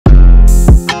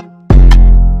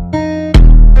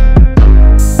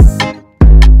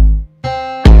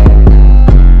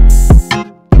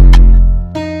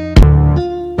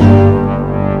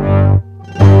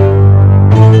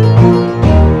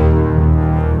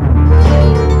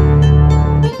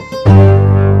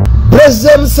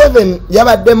President 7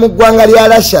 yabadde mu ggwanga lya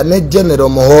Russia ne General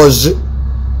Muhoozi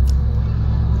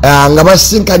nga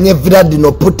basinkanye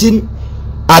Vladimir Putin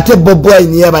ate Bob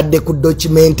Wine yabadde ku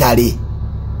documentary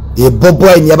Bob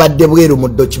Wine yabadde bweru mu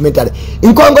documentary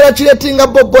congratulating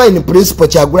Bob Wine principal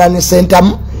Kyagulanyi Center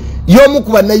y'omu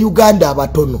ku bannayuganda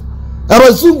abatono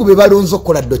abazungu be balonze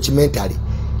okukola documentary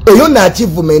eyo na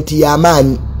achievement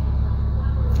y'amaanyi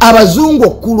abazungu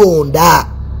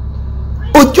okulonda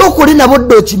ojja okuli nabo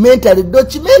documentary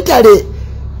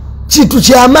kintu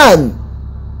ky'amaanyi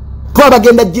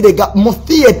twabagenda girega mu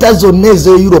theatre zonna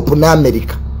ezo Europe ne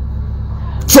America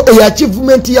so eyo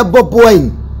achievement ya Bob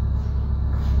Wine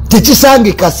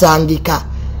tekisangika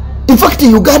in fact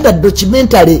Uganda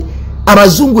documentary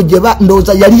abazungu gye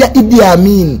bandoza yali ya Idi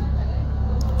Amin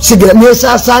sigira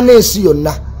nesasana ensi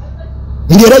yonna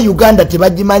ngera Uganda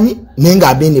tebagimanyi nenga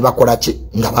Amin bakola ki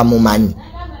nga bamumanyi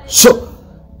so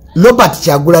Robert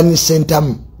Kyagulanyi Center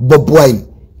Bob Wine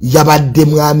yabadde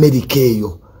mu America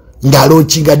eyo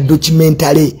ngalokinga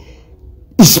documentary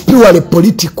is purely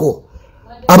political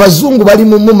abazungu bali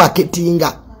mu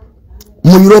marketinga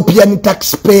mu European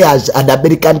taxpayers and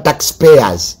American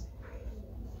taxpayers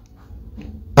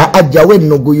ajawe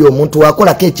noguyo omuntu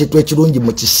wakola ke ekintu ekirungi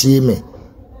mu kisiime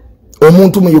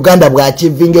omuntu mu Uganda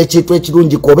bw'achivinga ekintu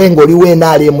ekirungi kobenga oli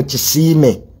wenaale mu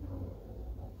kisiime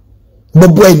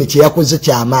Bob Wine kye yakoze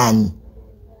ky'amaanyi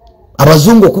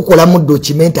abazungu okukola mu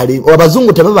documentary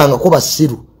abazungu tebabanga ko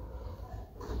basiru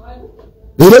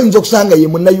lero nzo kusanga ye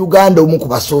munna Uganda omu ku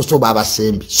basooso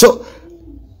babasembi so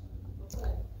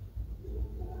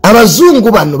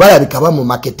abazungu bano balabika ba mu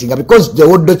marketing because the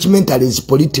whole documentary is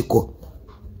political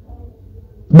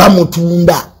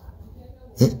bamutunda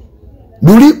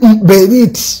Duli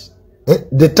berit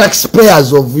the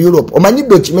taxpayers of Europe omanyi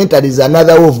documentary is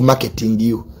another way of marketing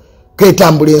you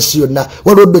ketambula ensi yonna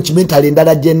waliwo documentary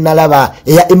endala gye nalaba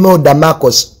eya Imelda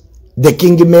Marcos the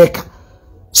Kingmaker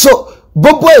so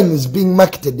Bob Wine is being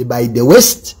marketed by the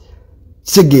West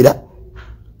sigira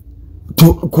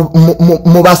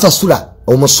mubasasula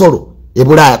omusolo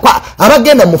ebulaya kwa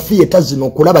abagenda mu theatre zino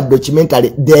okulaba documentary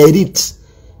the elite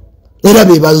era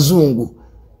be bazungu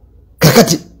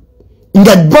kakati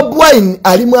nga Bob Wine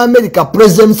ali mu America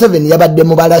President 7 yabadde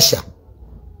mu Balasha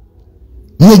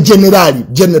ne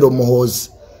General Muhoozi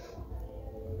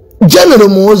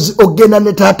ogenda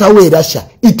ne taata we Russia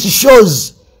it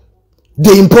shows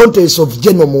the importance of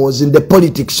General Muhoozi in the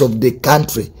politics of the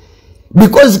country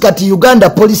because kati Uganda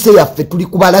police yaffe tuli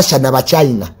ku Balasha na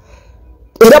Bachina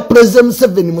era President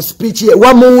 7 mu speech ye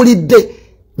wamuwulidde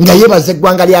nga yebaze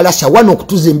eggwanga lya Russia wano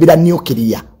okutuzimbira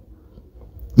nuclear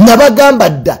nabagamba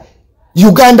dda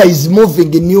Uganda is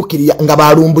moving in nuclear nga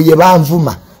balumbuye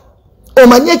banvuma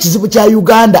omanye ekizibu kya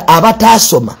Uganda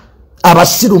abatasoma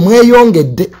abasiru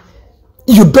mweyongedde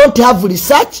you don't have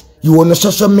research you on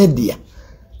social media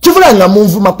kivulanga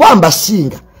munvuma kwamba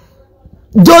singa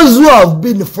those who have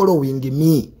been following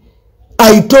me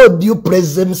I told you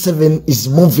President 7 is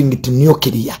moving to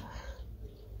nuclear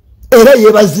era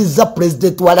yebaziza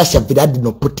President wa Russia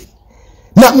Vladimir Putin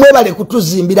na mwebale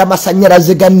kutuzimbira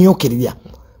masanyalaze ga nuclear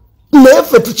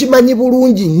nefe tukimanyi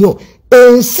bulungi nnyo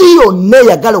ensi yonna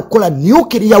eyagala okukola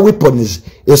nuclear weapons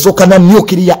esooka na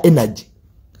nuclear energy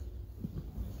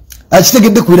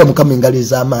akitegedde kubira mukama engalo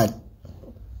ez'amaanyi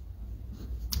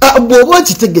bw'oba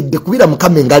okitegedde kubira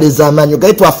mukama engalo ez'amaanyi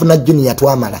ogaye twafuna junior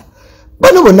twamala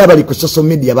bano bonna bali ku social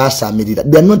media basaamirira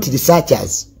they are not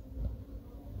researchers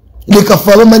leka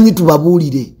fe abamanyi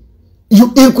tubabuulire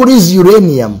you increase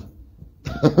uranium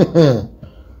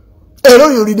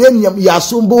ero uranium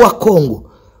yasumbuwa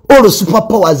Congo all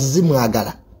superpowers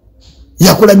zimwagala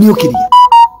yakola nuclear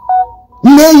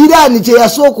ne Iran kye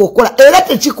yasooka okola era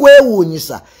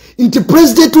tekikwewuunyisa nti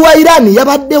president wa Iran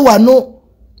yabadde wano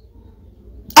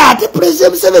ate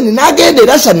President 7 nagende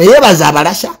Russia ne yebaza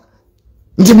abalasha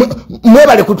nti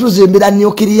mwebale kutuzimbira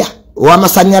nuclear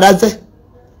w'amasanyalaze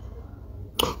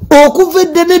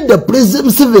okuvedde nedda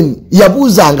President 7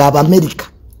 yabuuzanga Abamerika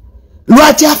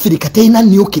lwaki Africa teina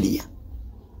nuclear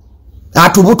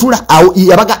atubutula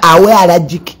yabaga awe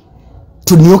allergic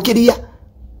to nuclear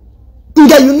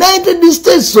nga United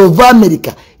States of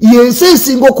America yensi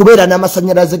esinga okubeera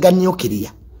n'amasanyalaze ga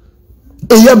nuclear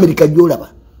eyo America gyolaba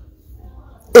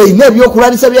eyina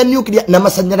ebyokulwanyisa bya nuclear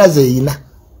n'amasanyalaze eyina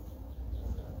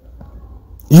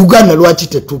Uganda lwaki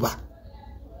tetuba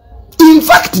in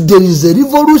fact there is a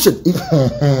revolution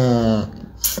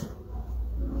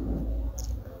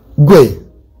gwe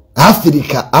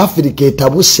Africa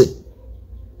etabuse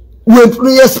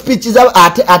wentunuye speech za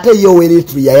ate yo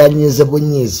Eritrea yanyize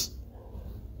bunyizi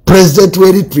President wa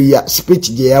Eritrea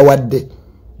speech gye yawadde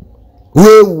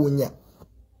wewuunya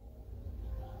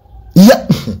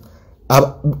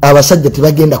abasajja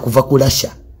tebagenda kuva ku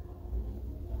Russia.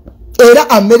 Era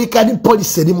American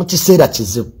policy eri mu kiseera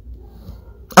kizibu.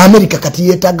 America kati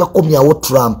yetaaga komyawo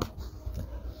Trump.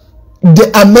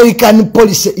 The American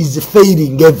policy is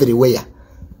failing everywhere.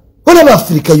 Olaba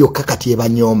Africa yokka kati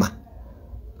ebanyoma.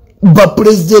 Ba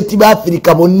president ba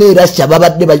Africa bonna era Russia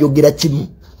babadde bayogera kimu.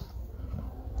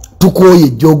 Tukoye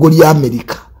jogo lya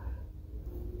America.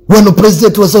 When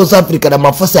president wa South Africa na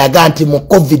mafosa yaganti mu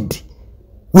COVID,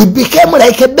 we became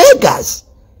like beggars,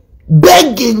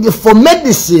 begging for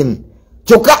medicine.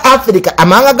 Choka Africa,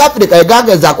 amanga ga Africa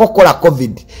yagageza kokola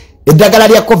COVID. Eddagala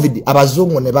lya COVID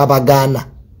abazungu ne babagana.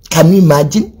 Can you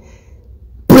imagine?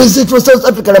 President wa South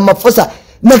Africa na mafosa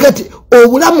nakati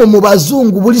obulamu mu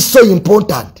bazungu buli so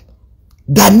important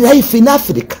than life in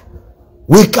Africa.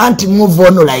 We can't move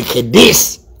on like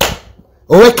this.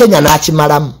 Owe Kenya na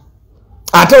chimalamu.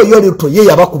 Ate oyoli to ye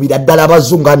yabakubira ddala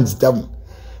abazungu anzitamu.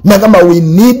 Nagamba we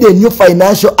need a new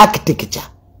financial architecture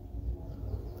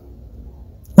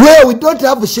where we don't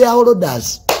have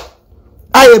shareholders.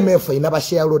 IMF inaba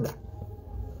shareholder.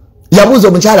 Yabuzo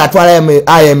omukyala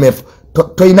atwala IMF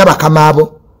toyina bakama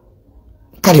abo.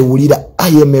 Kale wulira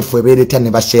IMF ebeereta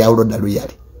ne ba shareholder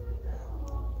luyali.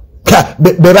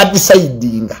 Beba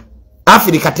decidinga.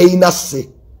 Africa teyina se.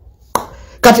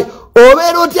 Kati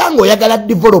obeera otya ng'oyagala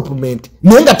development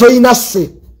naye nga toyina se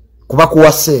kuba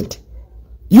kuwa sente.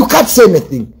 You can't say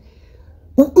anything.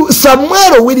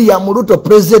 Samuel William Ruto,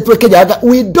 president wa Kenya,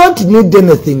 we don't need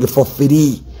anything for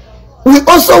free. We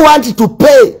also want to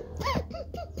pay.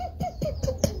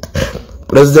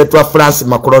 President wa France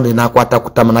Macron nakwata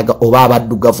kutamanaga oba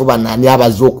abaddugavu banani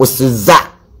abazokoseza.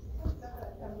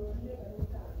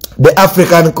 The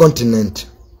African continent.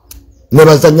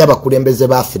 Nebazanya bakulembeze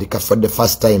ba Africa for the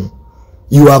first time.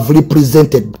 You have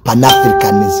represented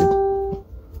Pan-Africanism.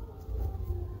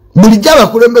 Bulijaba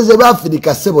kulembeze ba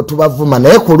Africa sebo tubavuma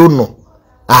naye kuluno.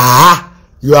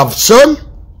 You have shown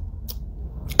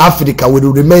Africa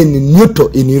will remain neutral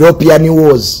in European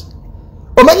wars.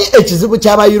 Omanyi ekizibu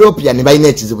kyaba European bayina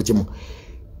ekizibu kimu.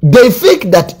 They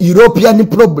think that European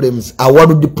problems are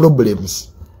world problems.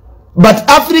 But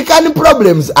African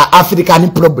problems are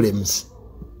African problems.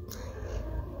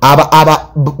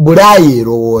 Aba Bulaya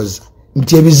erowooza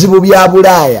nti ebizibu bya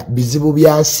Bulaya bizibu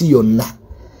bya nsi yonna.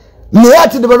 Naye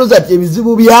ate ne balowooza nti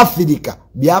ebizibu bya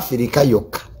Africa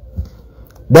yokka.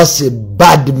 That's a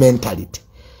bad mentality.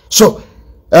 So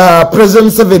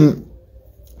President Seven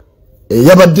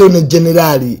yabaddeyo ne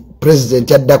generali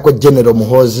president yaddako General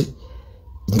Muhoozi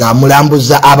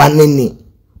ng'amulambuza abanene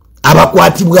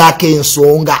abakwatibwako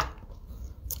ensonga,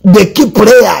 the key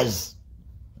players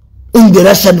in the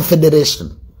Russian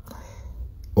Federation.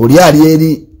 Oli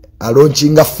eri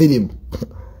alaunchinga film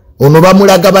ono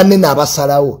bamulaga banene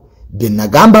abasalawo de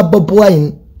nagamba Bob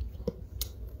Wine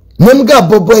nemuga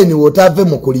Bob Wine wotave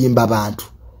mu kulimba bantu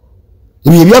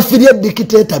ebyo byafirye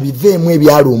dictator biveemu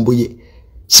ebyalumbuye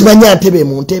sibanya ntebe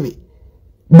mu ntebe.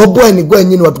 Bob Wine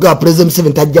gwenyini watuga President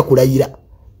 7 tajja kulayira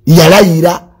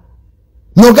yalayira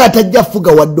noga tajja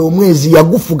fuga wadde omwezi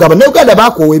yagufuga bane Uganda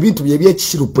bako ebintu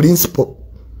by'ekisiru principle.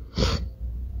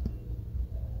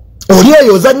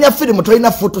 Oliyo ozanya film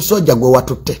toyina photo soja gwe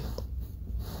watutte.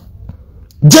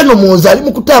 Jeno muzali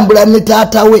mukutambula ne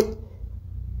taata we.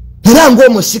 Era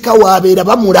ng'omusika wabeera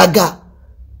bamulaga.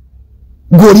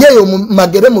 Goliyo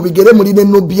magere mu bigere muline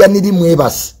nobya niri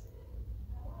mwebasi.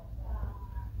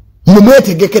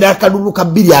 Mumwetegekera akalulu ka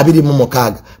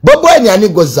 226. Bob Wine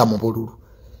anigozza mu bululu.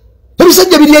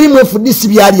 Ebisajja biri eri mu FDC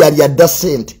byali ali adda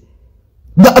sente.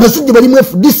 Abasajja bali mu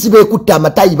FDC beekutta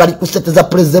amatayi bali kuseteza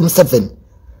President 7.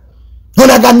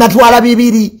 Onaga natwala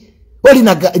 2 oli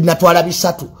natwala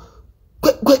 3.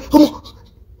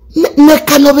 Ne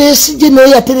Kano Besigye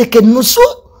naye yatereka nusu.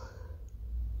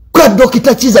 Kwa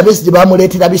Dokita Kiza Besigye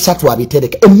bamuleetera 3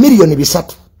 abitereka emiliyoni 3.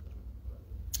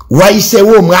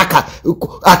 Waisewo omwaka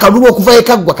akalubu okuva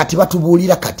ekagwa kati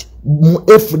batubuulira kati mu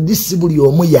FDC buli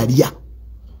omu yalya.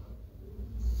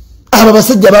 Aba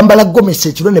basajja bambala gomesi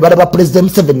ekiro ne balaba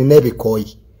President 7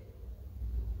 n'ebikooyi.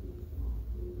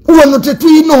 Wano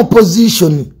tetuyina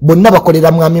opposition bonna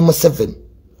bakolera mwami mu 7.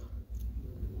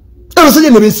 Abasajja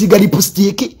ne beesiga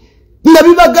lipstick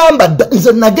nabibagamba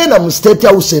nze nagenda mu State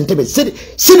House Entebbe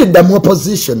siridda mu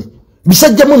opposition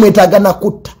bisajja mu mwetagana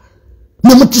kutta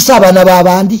nemutisa abaana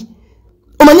b'abandi.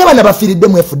 Omanya abaana bafiiridde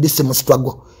mu FDC mu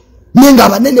struggle nenga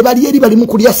abanene bali eri bali mu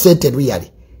kulya sente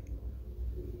luyali.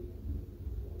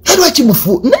 Lwaki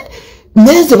mufu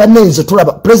neze banenze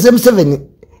tulaba President 7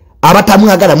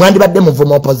 abatamwagala mwandibadde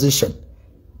muvuma opposition.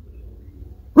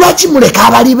 Lwaki muleka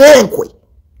abali benkwe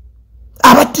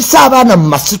abatisa abaana mu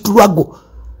masitulwago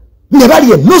ne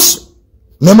bali enusu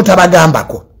ne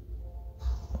mutabagambako.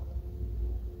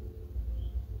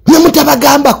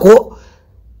 mutabagambako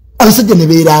abasajja ne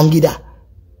beerangira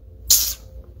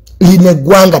lino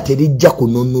eggwanga terijja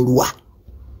kununulwa.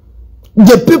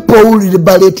 The people who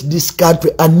liberate this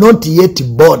country are not yet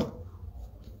born.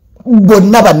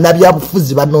 Bonna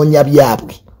bannabyabufuzi banoonya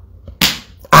byabwe.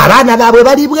 Abaana baabwe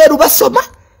bali bweru basoma,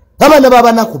 abaana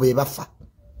b'abanaku be bafa.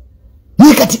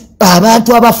 Naye kati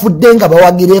abantu abafudde nga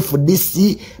bawagira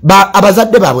FDC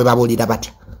abazadde baabwe babulira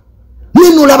batya.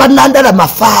 Ninula bannandala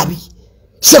mafaabi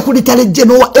Secretary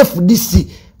General wa FDC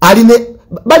aline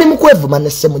bali mu kwevuma ne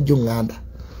Ssemujju Nganda.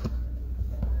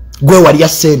 Gwe wali ya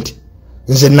sente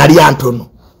nze nali antono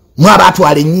mwaba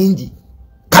atwale nyingi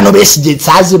kano besije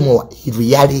tsazimuwa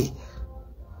iriyali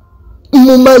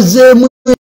mumaze mu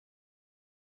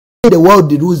the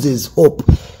world loses hope.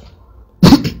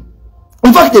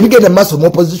 In fact ebigenda maso mu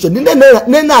opposition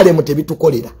nenale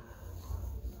mutebitukolera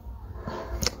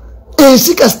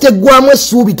ensika sitegwamu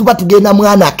essuubi tuba tugenda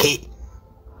mwanake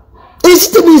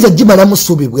ensitemiiza gimala mu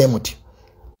ssuubi bwe muti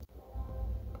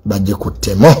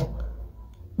bagikuttemu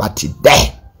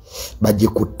batidde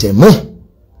bagikuttemu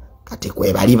kati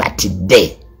kwe bali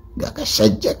batidde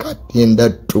gakasajja katinda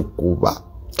tukuba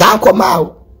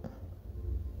kankomaawo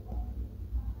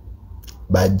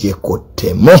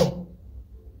bagikuttemu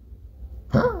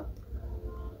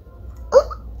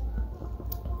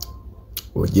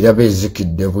ogiraba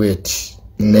ezikidde bweti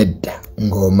nedda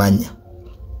ng'omanya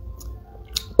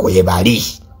kwe bali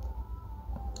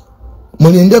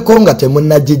mulindeko nga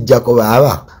temunnagijjako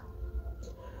baaba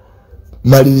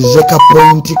malirize ka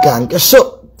point kange.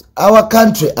 So our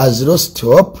country has lost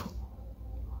hope.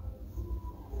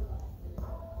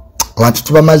 Abantu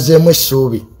tubamazeemu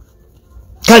essuubi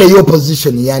kale yo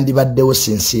opposition yandibaddewo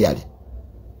sincerely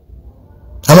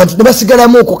abantu ne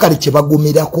basigalamu okwo kale kye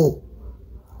bagumirako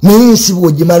naye ensi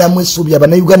bw'ogimalamu essuubi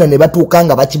abannayuganda ne batuuka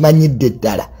nga bakimanyidde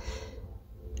ddala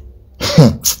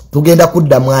tugenda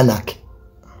kudda mwanake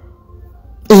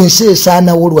ensi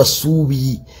esaanawo lwa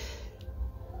ssuubi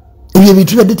ebyo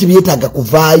bintu byadde tebyetaaga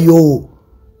kuvaayo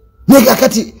naye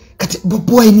kati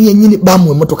Bobi Wine yennyini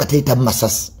bamuwa emmotoka teyitamu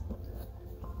masasi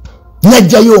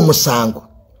najjayo omusango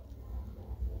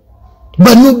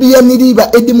Banubia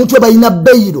Niriba Edi Mutwe balina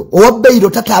Bwiino owa Bwiino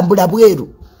tatambula bweru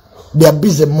they are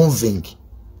busy moving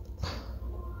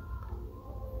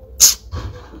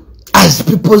as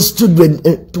people's children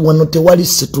wano tewali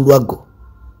situlwago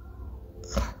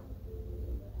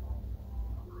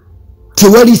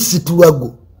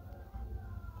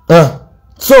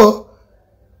so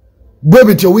bwe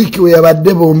bityo wiki we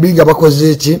yabadde bombi nga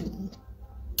bakoze eki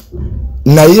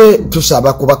naye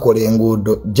tusaba kubakola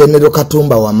enguudo. General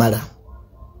Katumba Wamala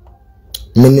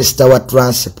Minister wa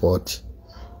Transport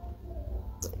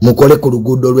mukole ku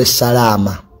luguudo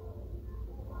lw'Esalaama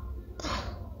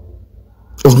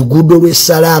oluguudo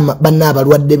lw'Esalaama banna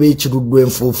abalwadde b'ekiruddu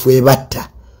enfuufu ebatta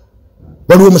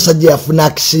waliwo omusajja yafuna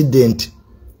accident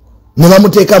ne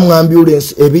bamuteeka mu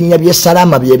ambulance ebinnya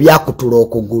by'Esalaama bye byakutula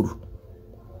okugulu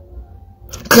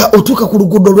ka otuuka ku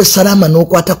luguudo lw'Esalaama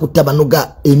n'okwata ku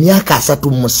ttabanuga emyaka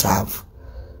 37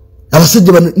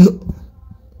 abasajja bano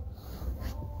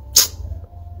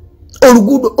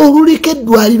oluguudo oluliko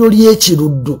eddwaliro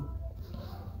ly'ekiruddu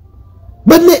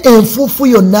banne enfuufu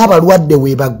yonna abalwadde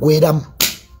we baggweramu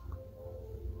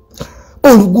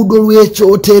oluguudo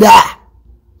lw'ekyotera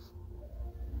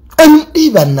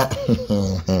ibana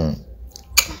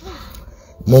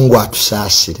Mungu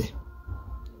atusaasire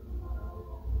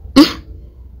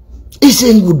isi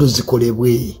enguudo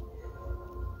zikolebwe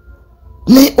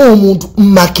ne omuntu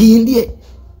makindye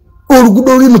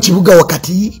oluguudo luli mu kibuga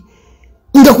wakati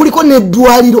nga kuliko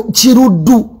n'eddwaliro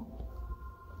kiruddu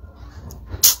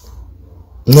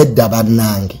nedda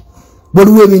bannange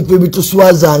waliwo ebintu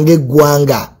ebituswazanga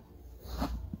eggwanga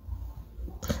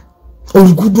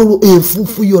oluguudo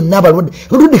enfuufu yonna abalwadde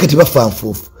oludde kati bafa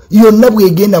nfuufu yonna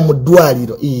bwegenda mu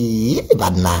ddwaliro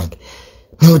bannange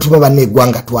nawe tuba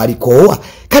banneggwanga twalikoowa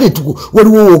kale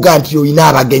waliwo woga nti oyina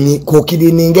abagenyi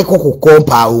kokiriningeko ku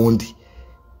compound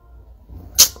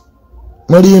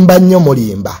mulimba nnyo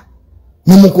mulimba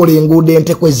nemukola enguudo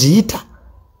entekwe ziyita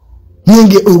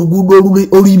nenge oluguudo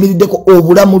oluyimiriddeko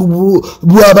obulamu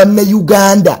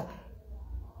bw'abannayuganda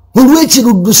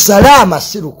olw'ekiruddu Salaama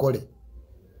si lukole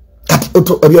kati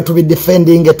ebyo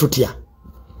tubidefendinge tutya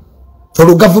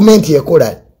olwo gavumenti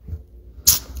ekola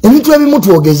ebintu ebimu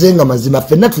twogezenga mazima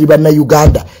ffenna tuli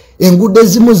bannayuganda enguudo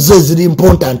ezimu zo ziri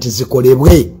important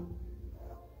zikolebwe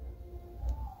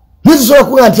nizisobola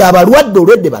kuga nti abalwadde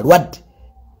olwedde balwadde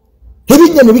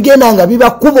ebinnya ne bigenda nga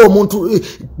bibakuba omuntu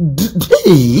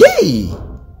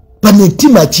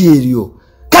panetima kyeryo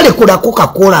kale kolako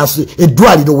kakolansi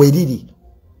eddwaliro weriri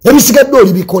ebisigadde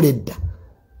oli bikoledda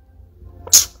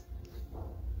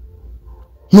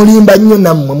mulimba nnyo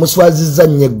nammwe muswazizza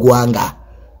nnyo eggwanga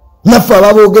naffe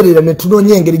ababogerera ne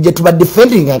tunoonya engeri gye tuba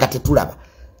defendinga nga tetulaba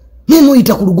naye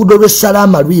muyita ku luguudo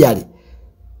lw'essalaama luyale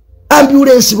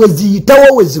ambulensi bwe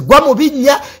ziyitawo we zigwa mu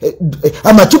binnya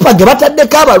amacupa ge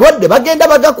bataddeko abalwadde bagenda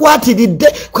bagakwatiridde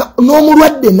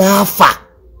n'omulwadde n'afa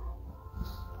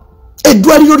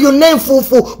eddwaliro lyonna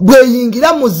enfuufu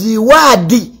bweyingira mu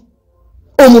ziwaadi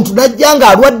omuntu najja nga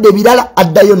alwadde birala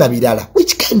addayo na birala.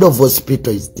 Which kind of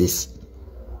hospital is this?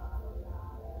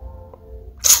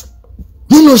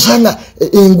 Nino osanga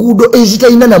enguudo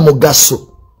ezitalina na mugaso.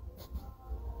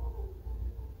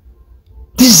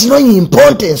 There's no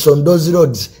importance on those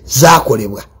roads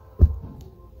zakolebwa.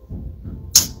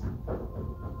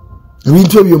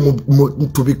 Ebintu ebyo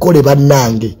tubikole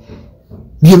bannange.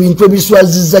 Bye bintu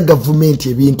ebiswazizza gavumenti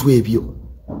ebintu ebyo.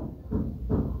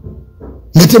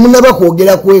 Ngate munaba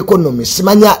kwogera ku economy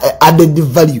simanya added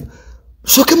value.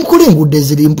 Soke mukole enguudo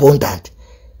eziri important.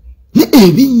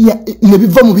 Ebinya ne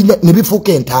biva mu binya ne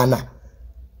bifuuka entaana.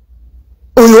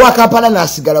 Oyo wa Kampala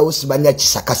n'asigalawo simanya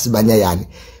Kisaka simanya yani.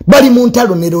 Bali mu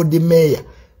ntalo ne road mayor.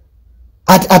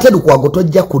 Ate Lukwago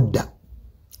tojja kudda.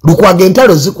 Lukwago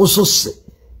entalo zikususse.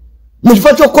 Mu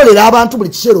kifo ky'okukolera abantu buli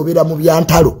kiseera obeera mu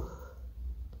byantalo.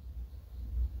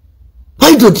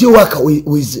 Why don't you work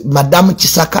with Madam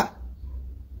Kisaka?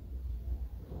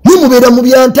 Mubeera mu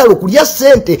byantalo kulya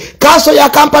ssente kaaso ya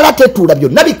Kampala tetula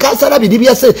byonna bikansala biri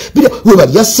bya ssente we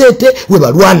balya ssente we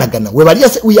balwanagana we balya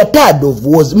we are tired of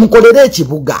wars. Mukolere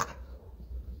ekibuga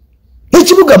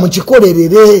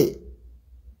mukikolerere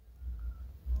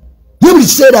buli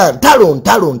kiseera ntalo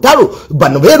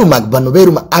bano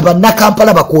beeruma abanna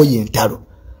Kampala bakoye entalo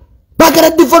bagala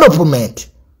development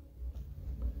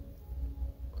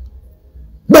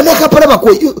banna Kampala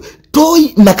bakoye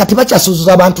toyi nakati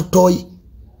bakyasuzuza abantu toyi.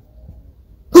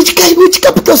 Which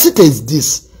capital city is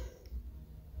this?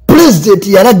 President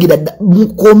yaragira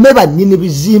mukome banyini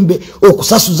bizimbe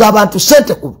okusasuza abantu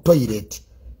sente ku toilet.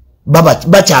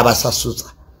 Bacha abasasuza.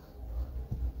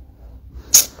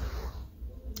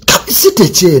 City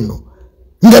cheno.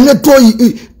 Ngane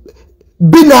toyi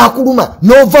bina akuluma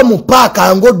nova mu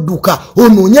paka ngodduka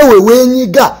ononyewe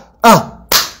wenyiga.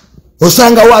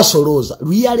 Osanga wasoloza.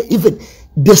 Really even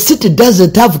the city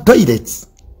doesn't have toilets.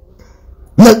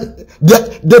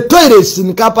 The toilets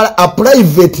in Kampala are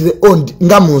privately owned.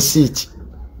 Ngamu city.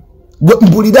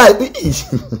 Mbulida.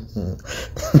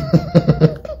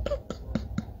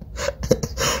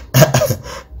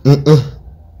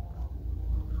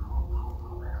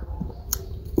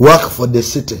 Work for the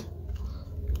city.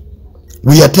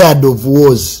 We are tired of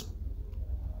wars.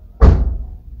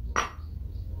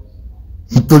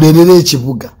 Ntulelele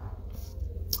ekibuga.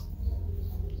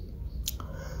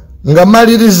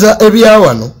 Ngamaliriza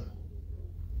ebyawano.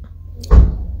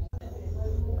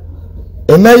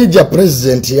 Niger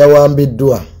president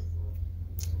yawambiddwa.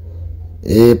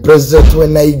 President we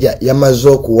Niger yamaze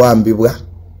okuwambibwa.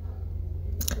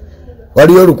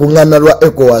 Waliyo olukuŋŋaana lwa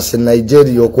ECOWAS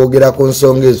Nigeria okwogera ku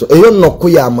nsonga ezo. Eyo nno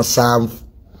kuya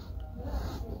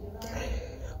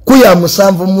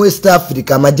musanvu mu West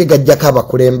Africa amagye gajjako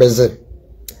abakulembeze.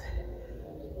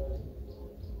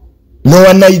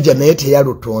 Nowa Niger naye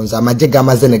teyalutonza amagye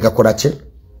gamaze ne gakola ki?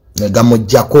 Ne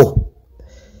gamuggyako.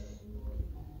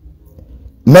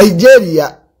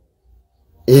 Nigeria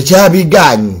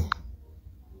ekyabiganye.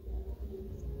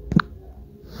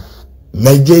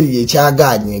 Nigeria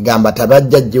ekyaganye gamba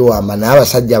tabajja jiwamba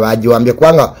n'abasajja bajiwambye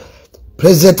kubanga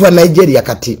president wa Nigeria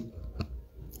kati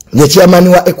ye chairman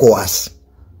wa ECOWAS.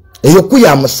 Eyo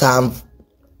kuya musanvu.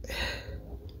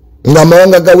 Nga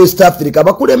mawanga ga West Africa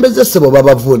bakulembeze sebo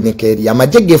babavunika eri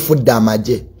amagye gefudde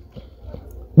amagye.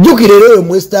 Jukirere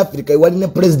mu West Africa wali ne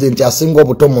president asinga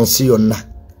obuto mu nsi yonna.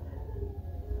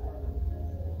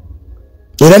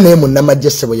 Era naye munnamagye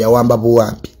sebo yawamba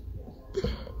buwambi.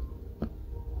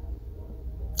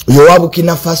 Yo wa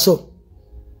Burkina Faso,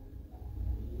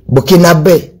 Burkina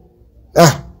Be,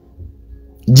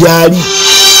 jali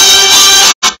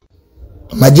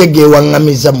majege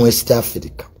wangamiza mu West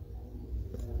Africa.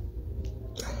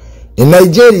 In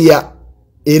Nigeria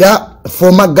era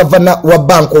former governor wa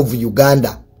Bank of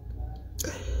Uganda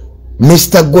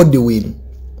Mr. Godwin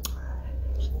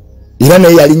era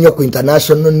naye yali nnyo ku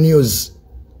international news.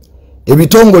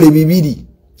 Ebitongole bibiri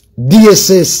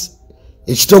DSS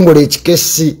ekitongole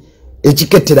ekikesi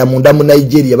ekiketera munda mu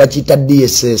Nigeria bakita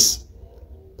DSS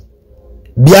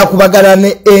byakubagana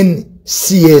ne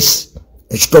NCS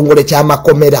ekitongole kya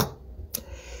makomera.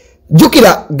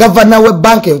 Jukira governor we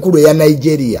bank enkulu ya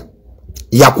Nigeria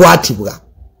yakwatibwa.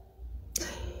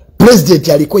 President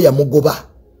aliko yamugoba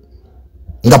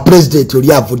nga president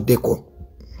oli avuddeko.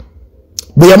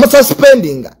 Bwe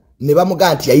yamususpendinga ne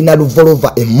bamugamba nti yalina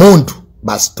revolver emuntu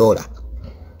bastola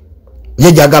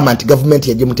ye jagamba nti government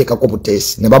yagimuteekako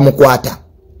buteesi ne bamukwata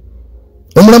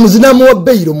omulamuzi n'amuwa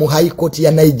beyiro mu high court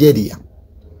ya Nigeria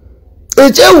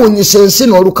ekyewuunyisa ensi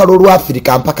n'olukalo lwa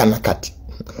Afrika mpaka nakati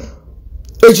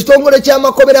ekitongole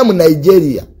ky'amakobera mu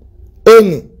Nigeria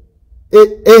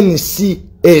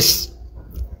NCS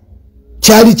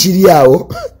kyali kiri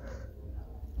awo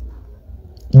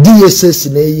DSS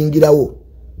neyingirawo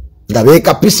nga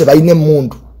beekapise balina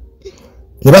emmundu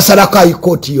ne basalako high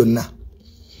court yonna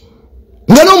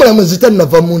nga n'omulamuzi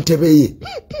tannava mu ntebe ye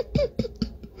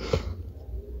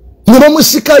ne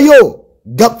bamusikayo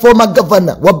former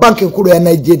governor wa banki enkulu ya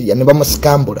Nigeria ne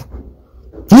bamusikambula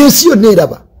n'ensi yonna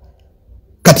eraba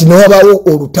kati ne wabawo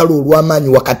olutalo olw'amaanyi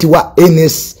wakati wa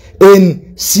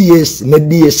NCS ne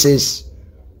DSS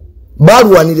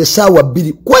balwanira essaawa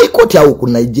 2 ku high court awo ku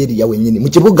Nigeria wenyini mu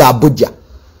kibuga Abuja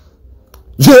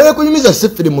zere kunyumiza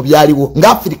sifiri mu byaliwo nga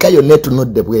Afrika yonna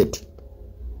etunudde bweti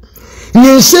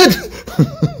n'ensi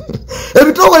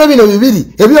ebitongole bino bibiri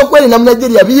ebyokwerinda mu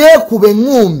Nigeria byekuba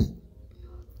engumi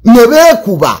ne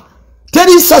beekuba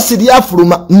teri sasi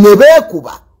lyafuluma ne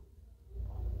beekuba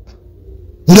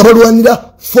nga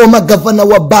balwanira former governor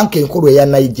wa banki enkulu ya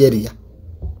Nigeria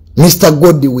Mr.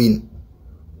 Godwin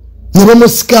ne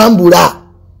bamusikambula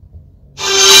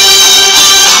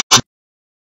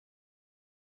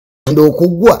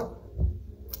okugwa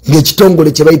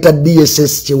ng'ekitongole kye bayita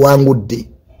DSS kiwangudde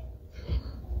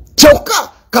kyokka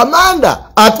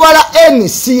kamanda atwala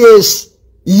NCS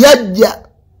yajja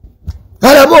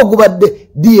alaba ogubadde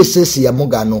DSS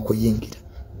yamugaana okuyingira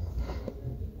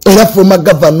era former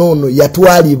governor ono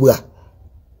yatwalibwa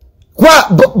kwa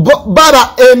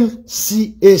baba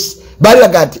NCS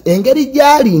balaga nti engeri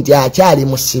gyali nti akyali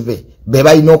musibe be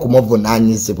balina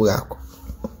okumuvunaanyizibwako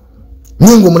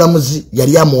nyingo omulamuzi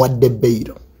yali amuwadde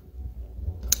beyiro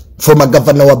former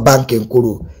governor wa banki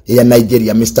enkulu eya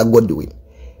Nigeria Mr. Godwin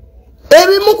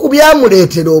ebimu ku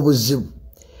byamuleetera obuzibu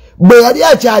bwe yali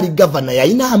akyali governor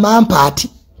yalina amampaati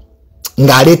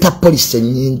ng'aleeta polisi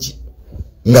ennyingi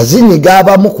nga zinyiga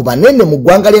abamu ku banene mu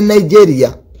ggwanga lya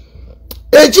Nigeria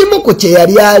ekimu ku kye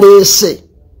yali aleese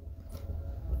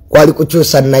kwali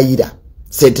kukyusa naira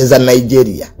sente za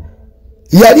Nigeria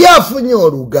yali afunye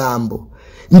olugambo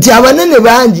nti abanene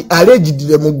bangi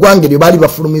allegedly mu ggwanga lye baali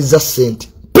bafulumiza sente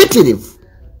pitirivu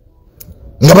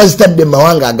nga bazitadde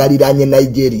mawanga agaliraanye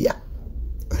Nigeria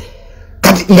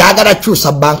kati ng'agala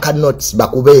kyusa bank notes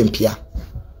bakube empya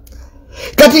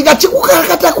kati nga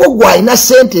kikukakatako gwalina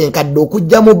sente enkadde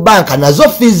okujja mu banka nazo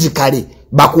physically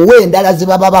bakuwe endala ze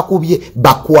baba bakubye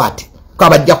bakwate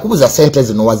kabajja kubuza sente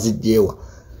zino wazijjeewa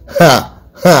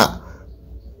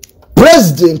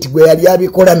president gwe yali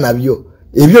abikola nabyo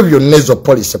ebyo byonna ezo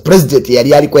police president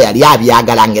yali aliko yali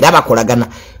abyagala ngera bakolagana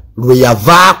lwe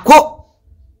yavaako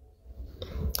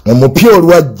omupya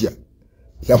olwajja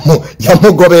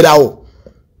yamugoberawo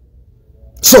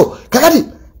so kakati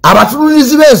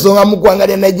abatululizi b'ensonga mu ggwanga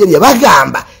lya Nigeria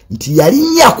bagamba nti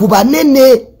yalinnya ku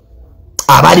banene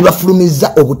abaali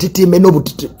bafulumiza obutitimbe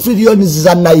n'obutrillions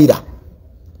za naira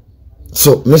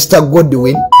so Mr.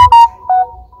 Godwin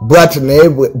bwat naye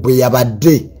bwe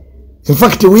yabadde in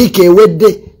fact week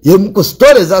ewedde yemu ku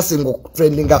stories zasinga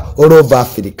okutrendinga all over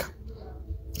Africa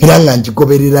era nga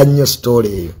ngigoberera nnyo story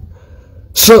eyo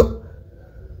so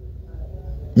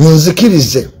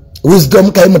munzikirize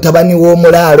Wisdom Kayi mutabani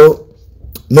w'omulaalo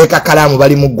ne Kakalamu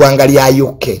bali mu ggwanga lya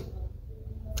UK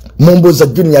mumbuuza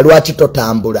Junior lwaki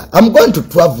totambula I'm going to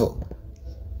travel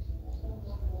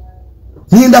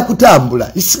ninda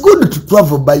kutambula it's good to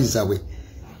travel by the way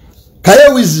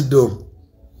Kaye Wisdom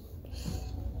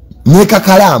ne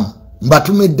Kakalamu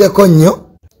mbatumiddeko nnyo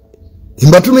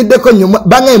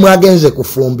bangaye mwagenze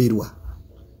kufumbirwa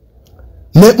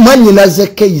ne mwanyina ze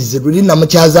case luli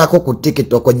namukyazaako ku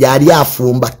TikTok gyali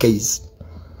afumba case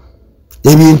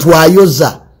ebintu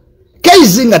ayoza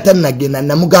case nga tannagenda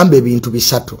namugamba ebintu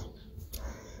bisatu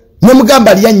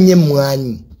namugamba lyannye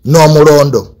mwanyi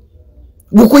n'omulondo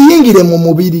gukuyingire mu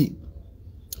mubiri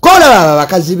kola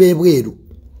abakazi b'ebweru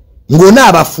ng'ona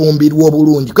abafumbirwa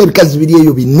obulungi ko ebikazi biri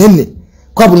eyo binene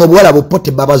kwa buno bwala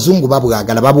bupote babazungu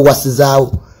babwagala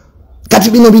babuwasizaawo kati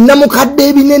bino binamukadde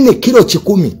ebinene kilo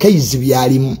 10 case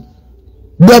byalimu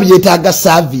byetaaga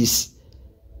service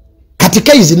kati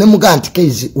case ne muganti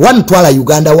case one twala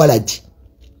Uganda walaji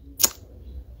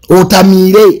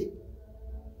otamire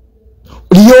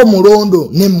liyo mulondo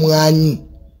ne mwanyi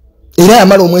era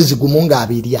yamala omwezi gumunga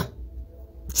abirya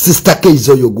sister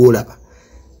case oyo golaba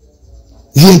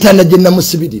yintana je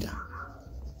namusibirira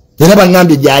era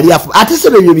bangambye gyali afu ate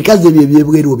sebe ebyo bikazi ebyo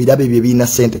ebyebweru birabe ebyo birina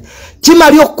ssente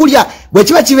kimali okukulya bwe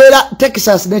kiba kibeera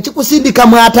Texas ne kikusindika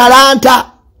mu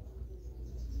Atlanta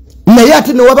naye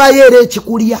ate ne wabayo era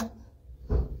ekikulya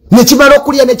ne kimala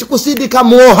okulya ne kikusindika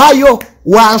mu Ohio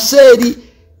wanseeri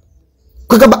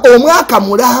kugamba omwaka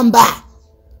mulamba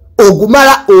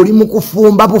ogumala oli mu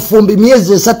kufumba bufumbi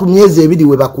myezi 3 myezi 2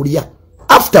 we bakulya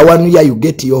after 1 year you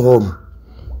get your home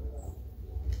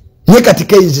ne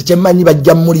katika hizi chemanyi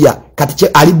bajja mulya kati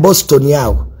ali Boston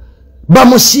yawo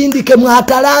bamusindike mu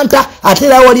Atlanta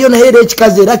atera waliyo na here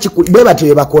ekikaze era kikubwe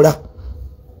batwe bakola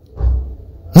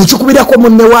nikikubira ko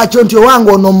munne wacho nti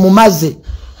wango ono mumaze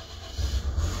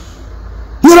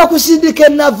niba kusindike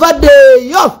navade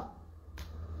yo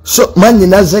so manyi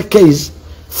naze case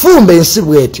fumbe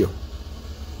ensibu etyo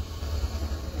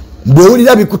bwe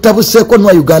ulira bikutabuseko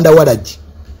nwa Uganda walaji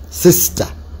sister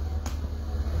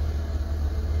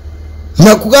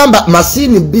na kugamba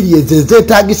masini bili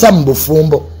ezezetagisa mu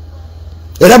bufumbo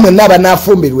era mwenna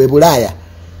banafumbirwe Bulaya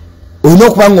olina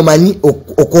okuba ngomanyi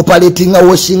okoperating a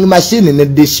washing machine ne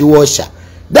dishwasher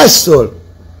that's all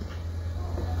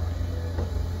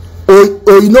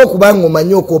olina okuba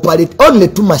ngomanyi okoperate only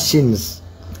 2 machines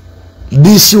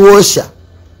dishwasher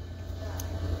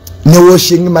ne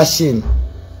washing machine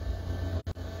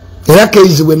era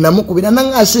keizi we namukubira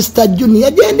nanga sister Junior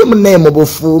yagendi munne mu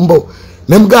bufumbo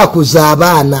nemga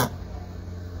kuzaabana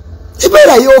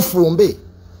ibera yofumbe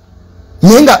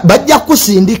nenga bajja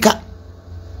kusindika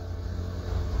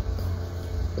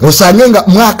osanyenga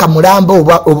mwaka mulamba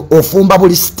ofumba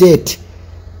buli state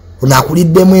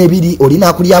unakuliddemu ebiri olina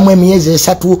akulyamu emyezi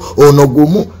 3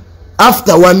 onogumu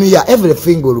after 1 year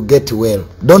everything will get well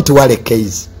don't worry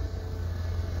case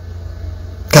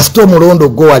kasito mulondo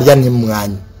go walya ne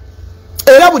mwanyi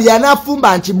era buli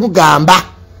anafumba nti mugamba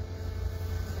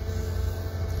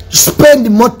spend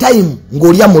more time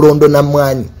ngolya mulondo na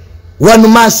mwanyi 1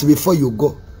 month before you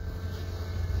go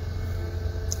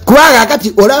kuwaga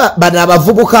kati olaba bana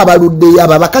abavubuka abaludde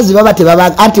yaba bakazi baba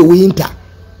tebaba anti winter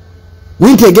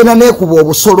egena ne kubo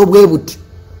obusolo bwebuti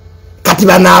kati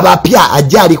bana abapya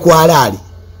ajali kwalali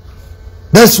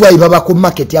that's why baba ku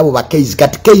market yabo bakeizi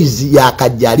kati keizi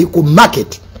yakajali ku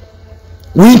market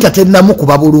winter tenamu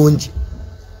kuba bulungi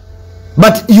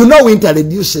but you know winter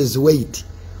reduces weight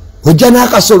ojana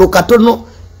akasolo katono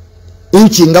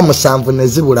inchi nga 7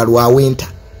 nezibula lwa winter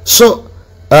so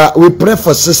we pray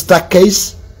for sister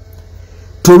case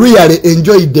to really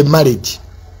enjoy the marriage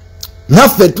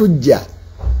nafe tujja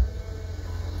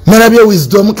narabye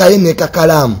wisdom kayene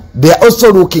kakalamu they are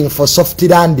also looking for soft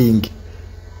landing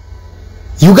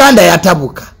Uganda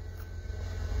yatabuka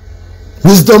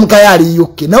wisdom kayali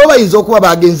yuki nabo bayinza okuba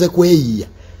bagenze kweyiya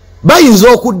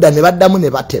bayinza okudda ne baddamu ne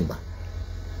batema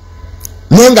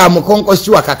nenga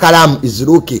mukonkosi wa kakalamu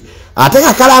iziruki ate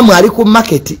kakalamu ali ku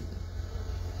market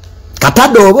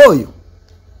katadobo oyo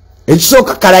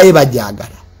ekisoka kalaye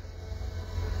bajagala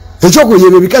ekyo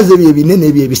kuyebe bikaze bye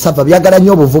binene bye bisava byagala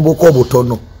nnyo obuvubuko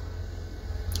obutono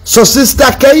so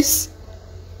sister case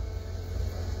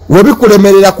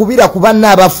webikulemerera kubira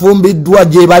kubanna abafumbiddwa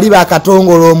gye bali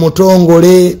bakatongolo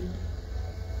omutongole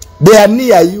they are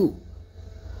near you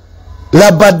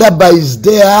Laba is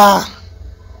there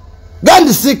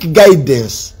Gandhi seek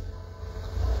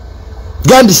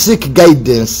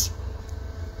guidance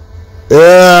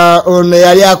on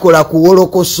yali akola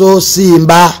kuwolokoso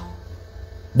simba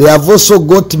they have also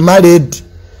got married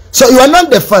so you are not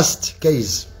the first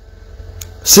case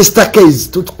sister case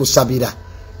tutukusabira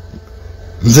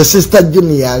nze sister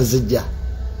Junior nzija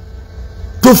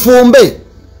tufumbe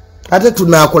ate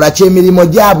tunakola kyemirimu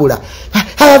jabula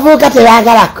abavuka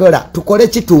tebagala kola tukole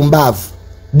kitumbavu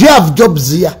do you have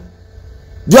jobs here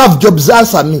do you have jobs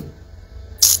answer me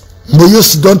the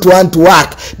youth don't want to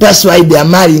work that's why they are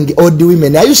marrying old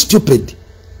women are you stupid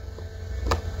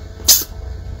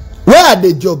where are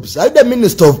the jobs are you the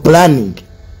minister of planning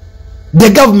the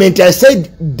government I said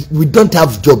we don't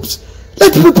have jobs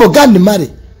let people go and marry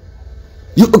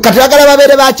you katagala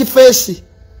babere ba chifesi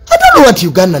I don't know what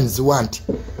Ugandans want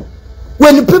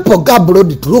when people go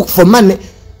abroad to look for money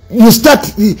you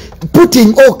start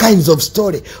putting all kinds of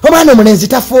story omwana omulenzi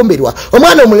tafumbirwa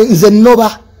omwana omulenzi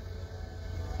noba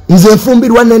nze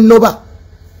mfumbirwa nenoba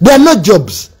there are no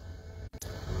jobs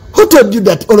who told you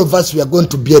that all of us we are going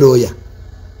to be a lawyer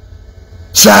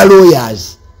so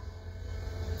lawyers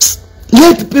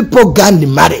let people go and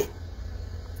marry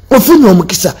ofunye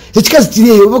omukisa ekikazi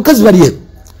kiriyo bakazi baliye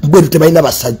bwe tebalina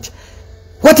basajja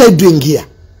what are you doing here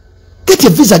get a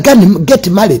visa get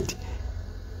married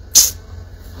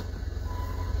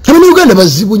Abana Uganda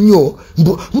bazibu nnyo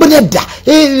mbonedda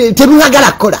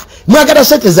temwagala kola mwagala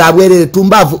sente za bwerere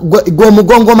tumbavu gwo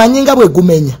mugongo manyinga bwe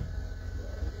gumenya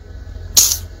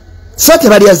sente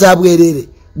bali za bwerere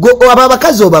go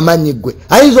ababakazi obamanyi gwe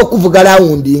ayinza okuvuga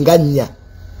raundi nga nnya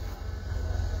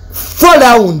 4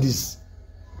 rounds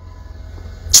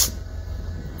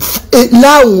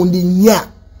round nya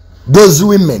those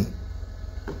women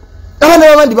abana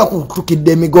babandi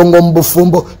bakutukidde emigongo mu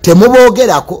bufumbo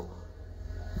temubogerako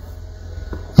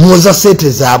muza sente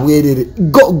za bwerere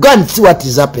go and see what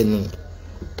is happening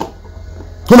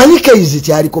kumanyike izi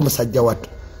kyaliko musajja watu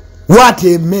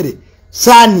wate emmere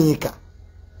sanika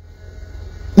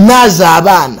naza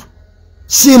abana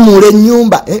simule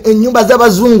nyumba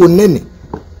z'abazungu nene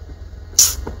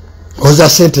oza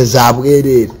sente za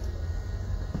bwerere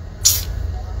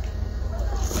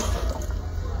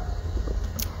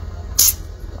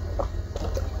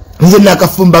nze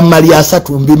nakafumba mali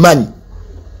asatu mbimanyi.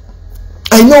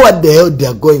 I know what the hell they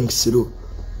are going through.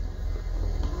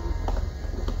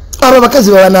 Aba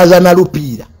bakazi babanaza na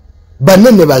lupira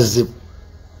banene bazibu.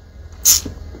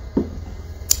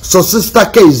 So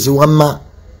sister Kezi wama,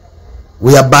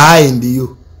 we are behind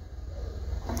you.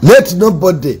 Let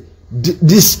nobody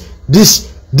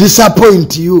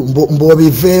disappoint you. Mbobi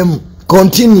vem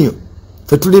continue.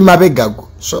 Fetuli mabegago.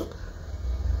 So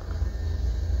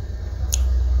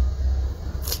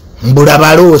mbula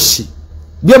balosi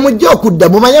bye mujja okudda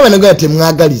mumanya bano gate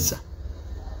mwagaliza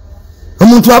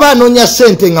omuntu abanonya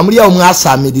sente nga muli awo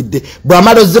mwasaamiridde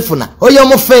bwamalo zifuna oyo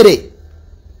mufere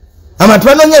abantu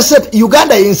banonya sente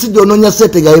Uganda yinsijo ononya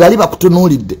sente nga bali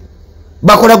bakutunuulidde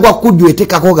bakola gwa kuddu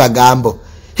etekako gagambo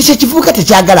ekyo kivuka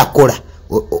tekyagala kola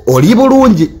oli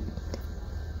bulungi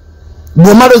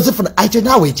bwamalo zifuna ekyo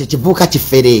naawe ekyo kivuka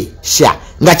kifere sha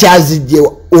nga kyazijje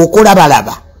okola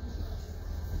balaba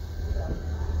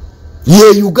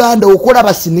ye Uganda okola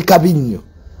basinika binnyo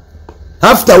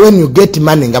after when you get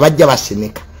money nga bajja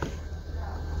basinika.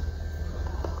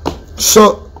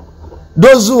 So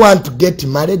those who want to get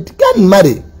married can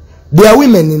marry. There are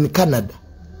women in Canada.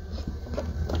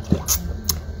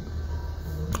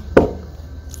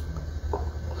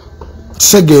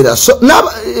 Segera so na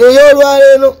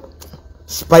yolwaleno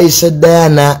Spice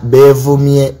Diana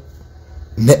bevumye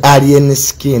ne alien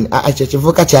skin acha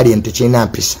kivuka kya alien tekina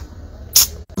mpisa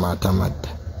matamata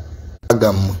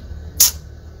agamu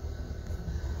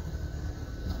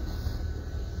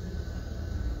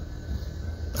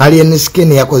alien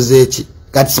skin yakoze eki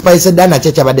kati Spice Diana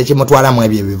checha bade kimutwala mu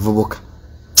ebyo bivubuka.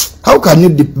 How can you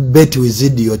debate with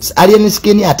idiots? Alien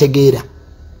skin ategeera.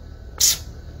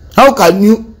 How can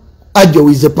you argue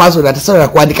with a person that says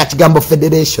kwandika kigambo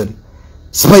federation?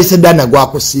 Spice Diana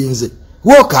gwakusinze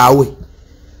walk away.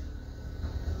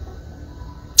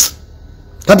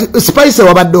 Kati Spice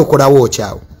wabadde okola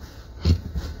wochawo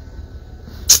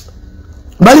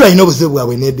bali balina obuzibu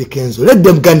bwabwe ne Kenzo. Let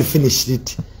them can finish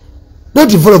it.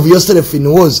 Don't involve yourself in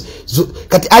wars.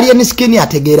 Kati alien skin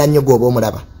ategeera nnyo goba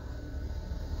omulaba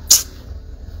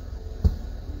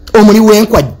omuli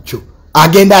wenkwajjo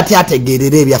agenda ati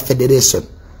ategeerera ebya federation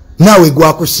nawe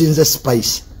gwakusinze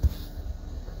Spice.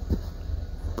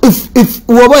 If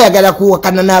woba yagala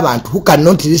kuwakana n'abantu who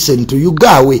cannot listen to you, go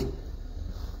away.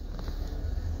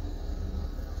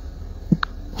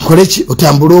 Kolechi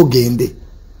otambula ogende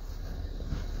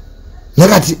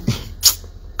nakati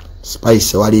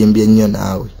Spice walimbye nnyo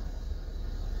naawe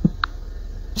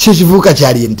kivuka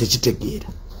kyali ente kitegeera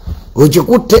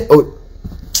okikutte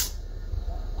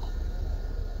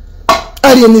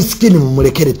alien skin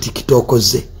mumulekere TikTok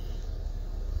ze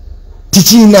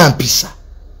tikiina mpisa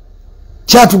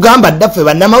kyatugamba ddaffe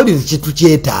bannamawulire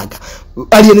kitukyetaaga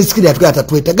alien skin yatugamba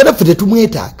tatwetaaga daffe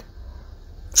tetumwetaaga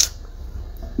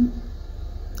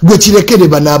gwe kirekere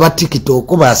bana aba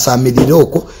TikTok basamirire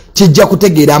oko kijja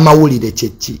kutegeera amawulire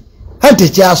kyeki ante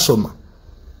kyasoma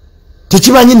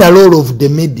tekimanyi na role of the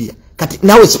media kati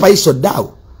nawe Spice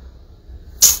odawo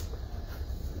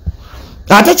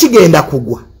ate kigenda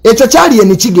kugwa ekyo kyali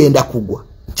eni kigenda kugwa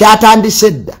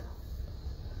kyatandise dda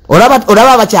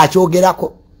olaba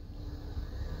bakyakyogerako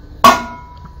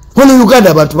kono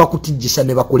Uganda abantu bakutijjisa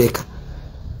ne bakuleka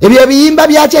ebyo biyimba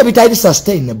byakyo ebitali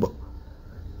sustainable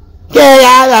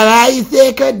Kaya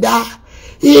bayisekoda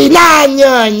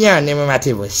inanyonyo ne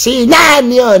mumativu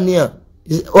sinanyonyo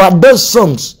or those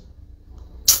songs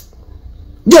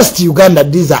just Uganda.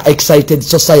 These are excited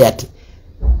society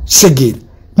segera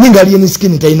ningali ni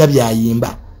skin taina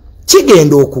byayimba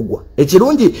kigenda okugwa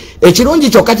ekirungi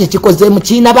kyokka kikozeemu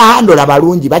kiina bahandola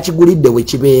balungi bakigulidde we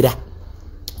kibeera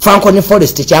Franco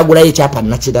Forest kyagulayo ekyapa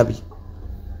nakirabi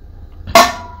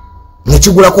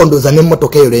nekigula kondoza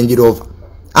n'emmotoka eyo Range Rover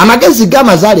amagezi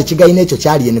g'amazaale kigalina ekyo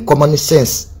kyali ni common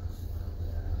sense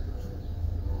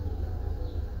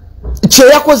kye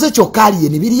yakoze kyokka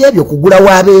aliyeni biri ebyo kugula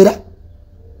wabeera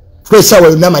kwesawa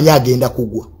yonna amanyi agenda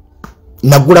kugwa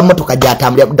nagula motoka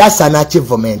gyatambulira that's an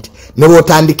achievement ne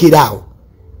wotandikiraawo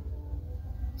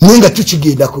ninga kyo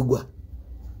kigenda kugwa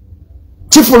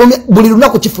kifulumya buli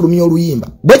lunaku kifulumya oluyimba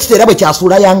bwe kiteera bwe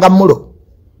kyasuula yanga mulo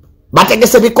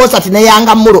bategese bikosa tine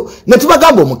yanga mulo ne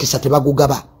tubagamba omukisa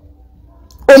tebagugaba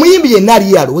omuyimbi yenna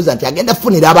ali yalowooza nti agenda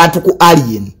funira abantu ku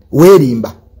alien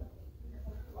weerimba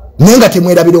nenga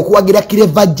temwerabira okuwagira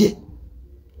kirevajje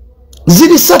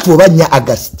ziri 3 oba 4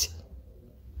 August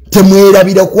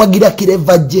temwerabira okuwagira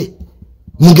kirevajje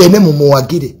mugende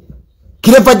mumuwagire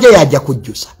kirevajje yajja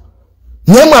kujjusa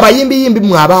nemwe abayimbi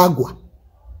mwabagwa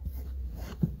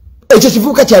ekyo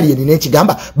kivuka kyali yenine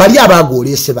ekigamba bali abagwa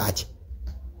olese baki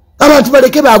abantu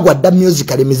baleke bagwa dda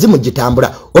musical emizimu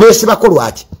gitambula olese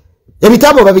bakolwaki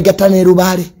ebitabo babigatta ne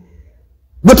rubale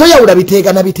botoyawula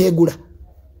biteega na bitegula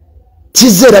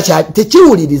kizera kya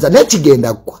tekiwuliriza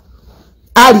nekigenda kwa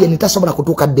alien tasobola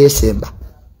kutuuka December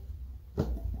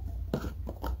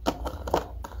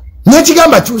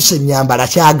nekigamba kyuse nyambala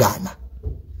kyagaana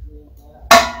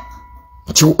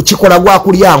kikola gwa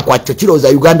kulya nkwacyo kiroza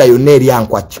Uganda yonna eri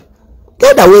ankwacyo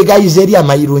genda weegayiza eri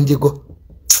amayirungigo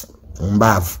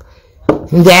mbavu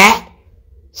nde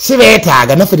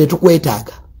sibeetaaga naffe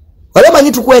tetukwetaaga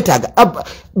olamanyi tukwetaaga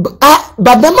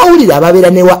bannamawulire ababeera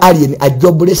newa alien a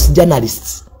jobless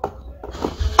journalists.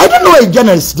 I don't know why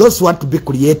journalists just want to be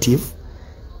creative.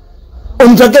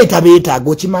 Omuntu agaita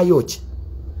beetaaga okimayo ki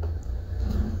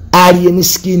alien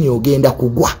skin ogenda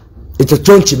kugwa ekyo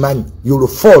kyonkimanyi you'll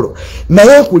follow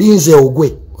naye nkulinze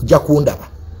ogwe ojja kundaba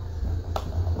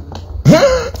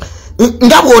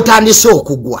nga bw'otandise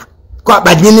okugwa kwa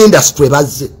banyini industry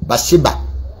bazze basiba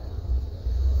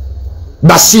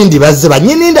basindi bazze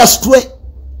banyini industry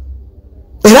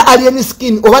era alien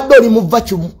skin obadde oli mu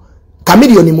vacuum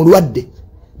kamiliyoni mulwadde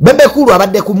bebekulu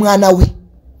abadde ku mwana we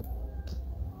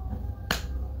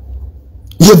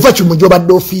ye vacuum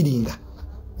gy'obadde ofiiringa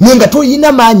nenga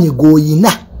toyina maanyi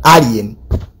goyina alien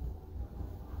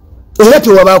era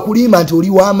tewaba kulimba nti oli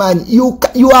w'amaanyi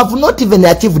you have not even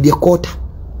achieved a quarter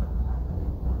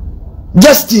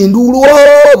just indulu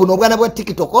buno obwana bwa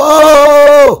TikTok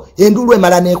endulu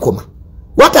emala nekoma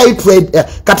what are you trade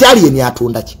kati alien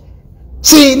atunda ki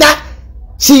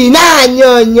sina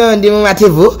nyonyo ndi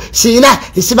mumativu sina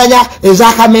isibanya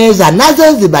ezakameza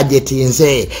nazo zibudgeti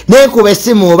nze nekube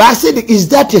simu basi is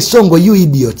that a song you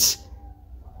idiots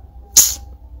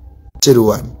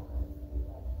Seruwan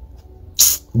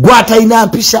gwata ina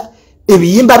mpisha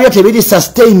ebiyimba byo tebiri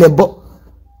sustainable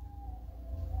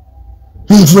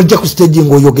nzujja ku stage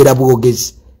ngo yogera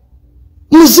bwogezi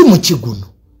muzimu kiguno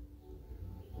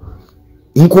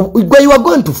gwe you are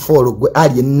going to follow gwe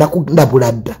alien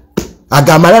nakundabulada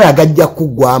agamalala agajja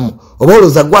kugwamu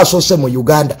oboloza gwasose mu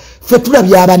Uganda fe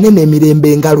tulabya abanene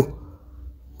emirembe engalo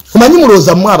omanyi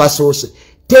muloza mu abasose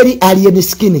teri alien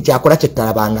skin kyakola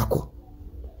kyetalabangako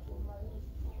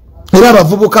era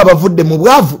abavubuka abavudde mu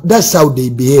bwavu that's how they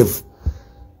behave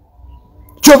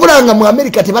kyovulanga mu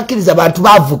America tebakkiriza abantu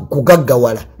bavu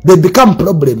kugaggawala they become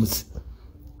problems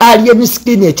alien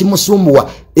skin ekimusumbuwa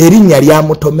erinnya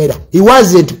lyamutomera he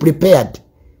wasn't prepared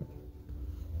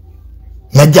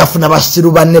najafuna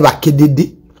basiru banne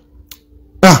bakididi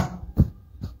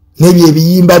nebye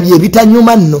ebiyimba bye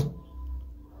bitanyuma nno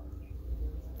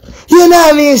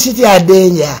yena misiti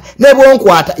adenya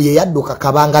nebonkwata ye yadduka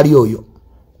kabanga lyoyo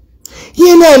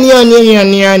yena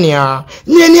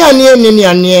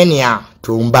niya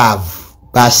tumbavu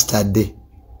bastard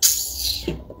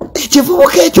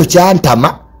ekivubuka ekyo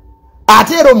kyantama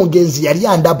ate era omugenzi yali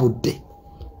andabudde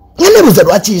nebuza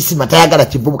lwaki isima tayagala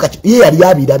kivubuka ye yali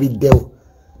abirabiddewo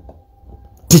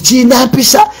tikiina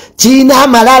mpisa kiina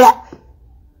amalala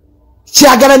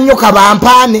kyagala nnyo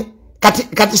kabampaane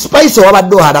kati spice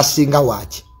wabadde oharasinga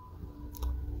waki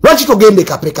lwaki togende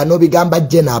kapeka n'obigamba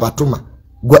jje n'abatuma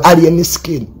gwe alien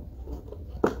skin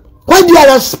why do you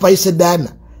allow spice dana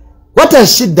what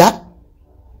has she done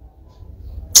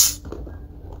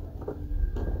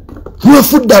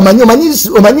wefudde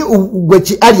omanyi gwe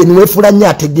ki alien wefula nnyo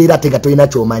ategeera ate nga tolina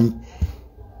kyomanyi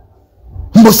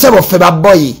mbusebo ffe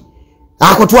baboyi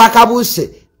ako twakabuuse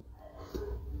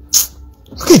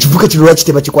ekivuka kino lwaki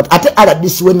tebakikwata ate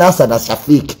RDC we Nansa na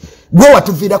Shafik gwe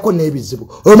watuviirako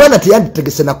n'ebizibu omwana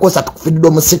teyanditegese nakosa tukufidde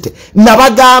omusite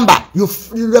nabagamba you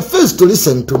refuse to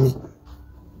listen to me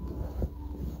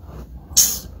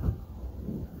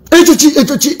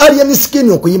ekyo ki alien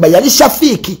skin okuyimba yali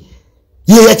Shafiki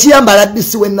ye yakiyamba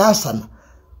RDC we Nansa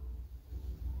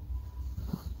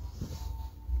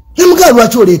nga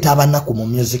lwaki oleeta abanaku mu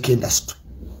music industry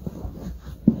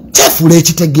kyefula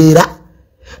ekitegeera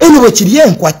eno bwe kiri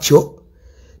enkwakyo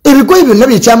ebigoyi byonna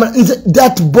byekyama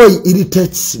that boy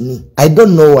irritates me I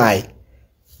don't know why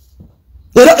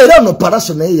era ono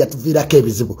Paraso naye yatuviirako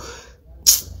ebizibu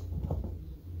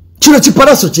kino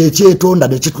kiparaso kyekyetonda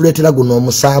nekituleetera guno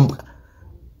omusambwa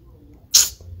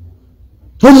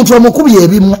omuntu omukubi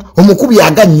ebimwa omukubi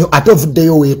agannyo ate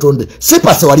ovuddeyo weetonde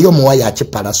sipase wali omuwaya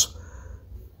akiparaso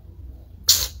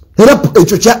era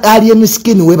ekyo kya alien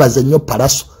skin webaze nnyo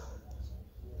Paraso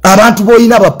abantu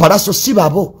boyina ba Paraso si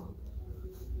babo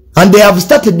and they have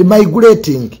started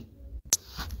migrating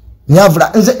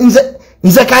nyavula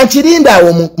nze kankirinda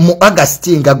awo mu August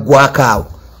nga gwakaawo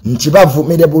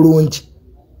nkibavumire bulungi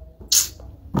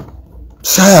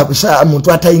saa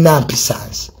muntu atalina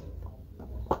mpisansi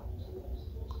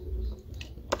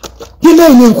yina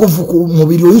ine nkovu ku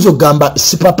mubiri oyinza okugamba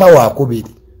si papa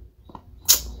wakubiri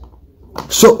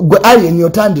so gwe alien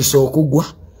yotandise okugwa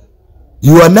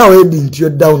you are now heading to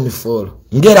your downfall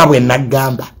ngera bwe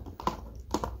nagamba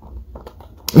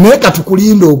naye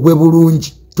katukulinda ogwe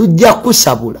bulungi tujja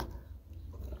kusabula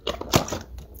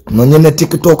nonye ne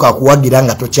TikTok akuwagira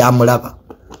nga tokyamulaba